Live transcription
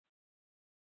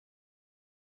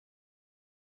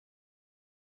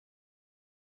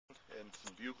and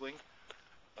some bugling.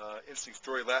 Interesting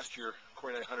story. Last year,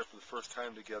 Corey and I hunted for the first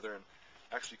time together, and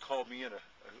actually called me in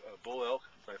a bull elk,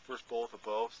 my first bull with a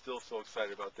bow. Still so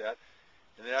excited about that.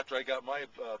 And then after I got my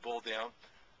bull down,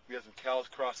 we had some cows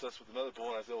cross us with another bull,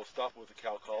 and I was able to stop it with a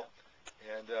cow call.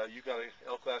 And you got an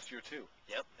elk last year too.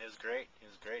 Yep, it was great. It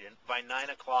was great. And by 9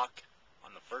 o'clock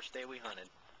on the first day we hunted,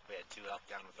 we had 2 elk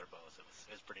down with our bows.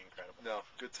 It was pretty incredible. No,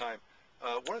 good time.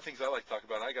 One of the things I like to talk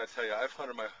about, and I got to tell you, I've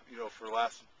hunted for the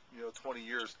last 20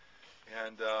 years,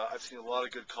 and I've seen a lot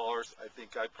of good callers. I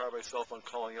think I pride myself on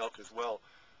calling elk as well.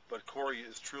 But Corey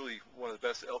is truly one of the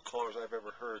best elk callers I've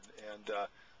ever heard. And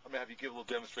I'm gonna have you give a little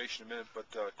demonstration in a minute. But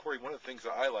Corey, one of the things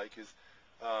that I like is,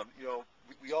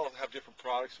 we all have different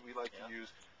products we like to use.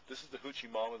 This is the Hoochie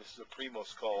Mama. This is a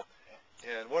Primos call.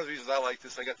 And one of the reasons I like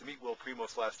this, I got to meet Will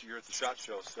Primos last year at the SHOT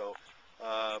Show. So,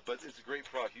 but it's a great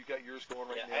product. You got yours going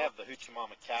right now. I have the Hoochie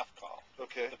Mama calf call.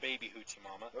 Okay. The baby Hoochie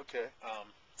Mama. Okay.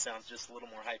 Sounds just a little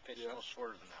more high pitched, a little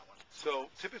shorter than that one. So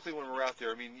typically when we're out there,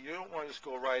 I mean, you don't want to just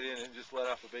go right in and just let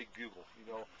off a big bugle.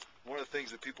 One of the things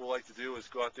that people like to do is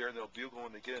go out there and they'll bugle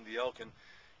when they get in the elk. And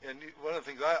one of the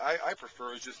things I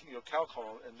prefer is just cow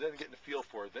call and then getting a feel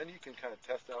for it. Then you can kind of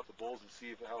test out the bulls and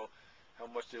see how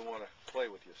much they want to play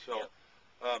with you. So.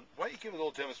 Why don't you give a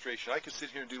little demonstration? I could sit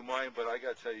here and do mine, but I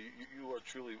got to tell you, you are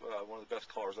truly one of the best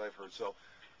callers I've heard. So,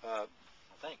 well,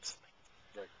 thanks.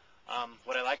 Right.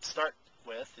 What I like to start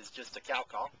with is just a cow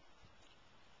call,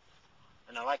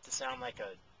 and I like to sound like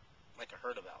a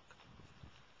herd of elk.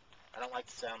 I don't like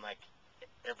to sound like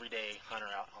everyday hunter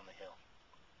out on the hill.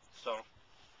 So.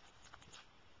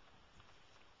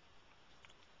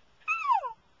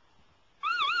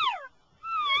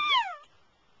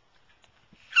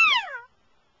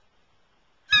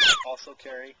 Also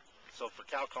carry, so for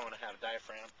cow calling I have a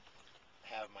diaphragm,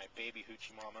 I have my baby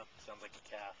Hoochie Mama, sounds like a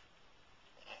calf,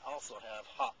 and I also have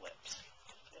Hot Lips,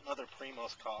 another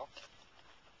Primos call.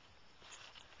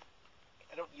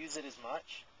 I don't use it as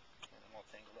much, and I'm all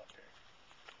tangled up here.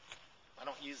 I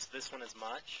don't use this one as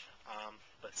much,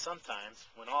 but sometimes,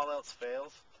 when all else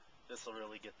fails, this will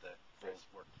really get the bulls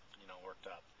worked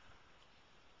up.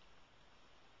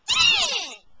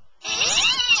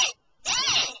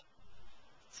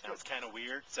 Sounds kind of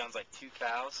weird. Sounds like 2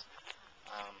 cows.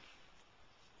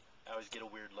 I always get a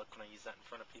weird look when I use that in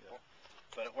front of people,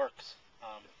 but it works.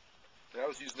 I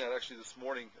was using that actually this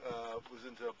morning. Was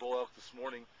into a bull elk this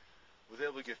morning. Was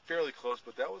able to get fairly close,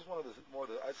 but that was one of the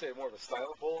I'd say more of a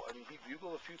silent bull. I mean, he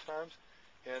bugled a few times,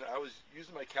 and I was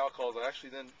using my cow calls. I actually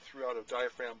then threw out a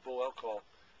diaphragm bull elk call,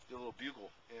 did a little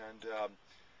bugle, and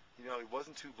he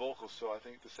wasn't too vocal. So I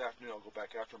think this afternoon I'll go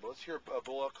back after him. But let's hear a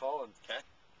bull elk call. And okay.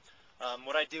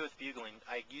 What I do with bugling,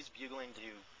 I use bugling to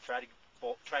try to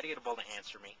get a bull to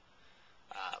answer me,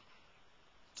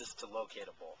 just to locate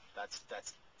a bull. That's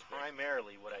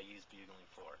primarily what I use bugling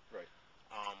for. Right.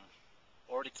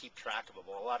 Or to keep track of a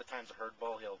bull. A lot of times a herd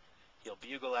bull, he'll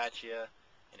bugle at you,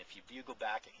 and if you bugle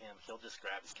back at him, he'll just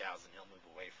grab his cows and he'll move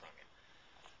away from you.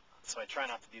 So I try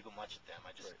not to bugle much at them.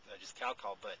 I just cow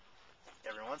call, but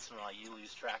every once in a while you lose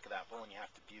track of that bull and you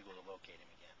have to bugle to locate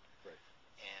him again. Right.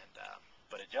 And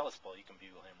but a jealous bull, you can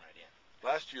bugle him right in.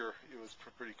 Last year, it was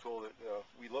pretty cool that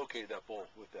we located that bull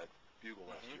with that bugle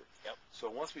last year. Yep. So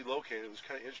once we located it, was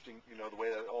kind of interesting, the way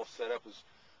that it all set up is,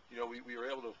 we were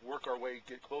able to work our way,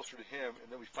 get closer to him, and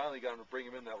then we finally got him to bring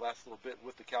him in that last little bit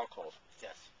with the cow calls.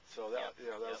 Yes. So that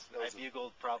was I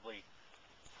bugled probably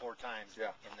 4 times in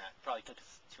that. Probably took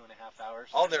us 2.5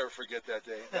 hours. I'll never forget that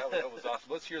day. That was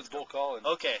awesome. Let's hear the bull call.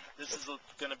 Okay, this is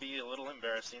going to be a little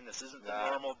embarrassing. This isn't the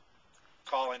normal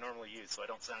call I normally use, so I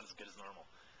don't sound as good as normal.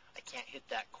 I can't hit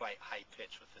that quite high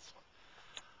pitch with this one.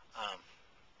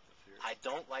 I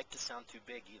don't like to sound too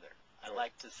big either. I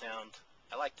like to sound.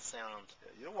 Yeah,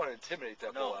 you don't want to intimidate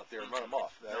that bull out there and run him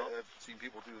off. I've seen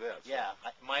people do that. So. Yeah,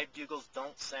 my bugles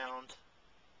don't sound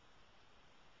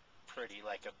pretty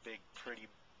like a big, pretty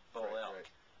bull elk,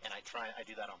 and I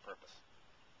do that on purpose.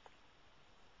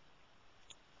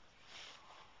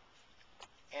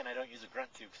 And I don't use a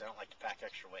grunt tube because I don't like to pack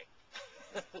extra weight.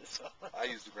 So. I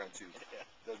use the grunt tube. Yeah.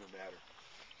 Doesn't matter.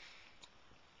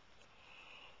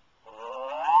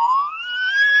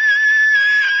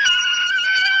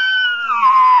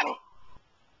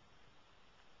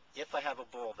 If I have a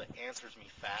bull that answers me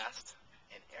fast,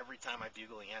 and every time I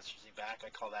bugle he answers me back, I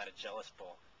call that a jealous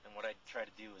bull. And what I try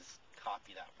to do is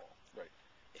copy that bull. Right.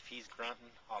 If he's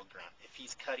grunting, I'll grunt. If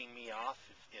he's cutting me off,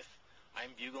 if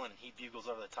I'm bugling and he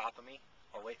bugles over the top of me,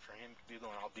 I'll wait for him to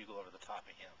bugle and I'll bugle over the top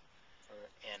of him. All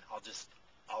right. And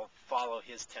I'll follow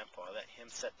his tempo. I let him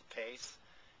set the pace.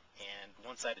 And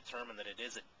once I determine that it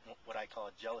is what I call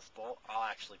a jealous bull, I'll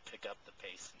actually pick up the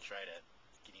pace and try to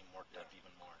get him worked up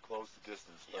even more. Close the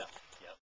distance. Yeah, But yep.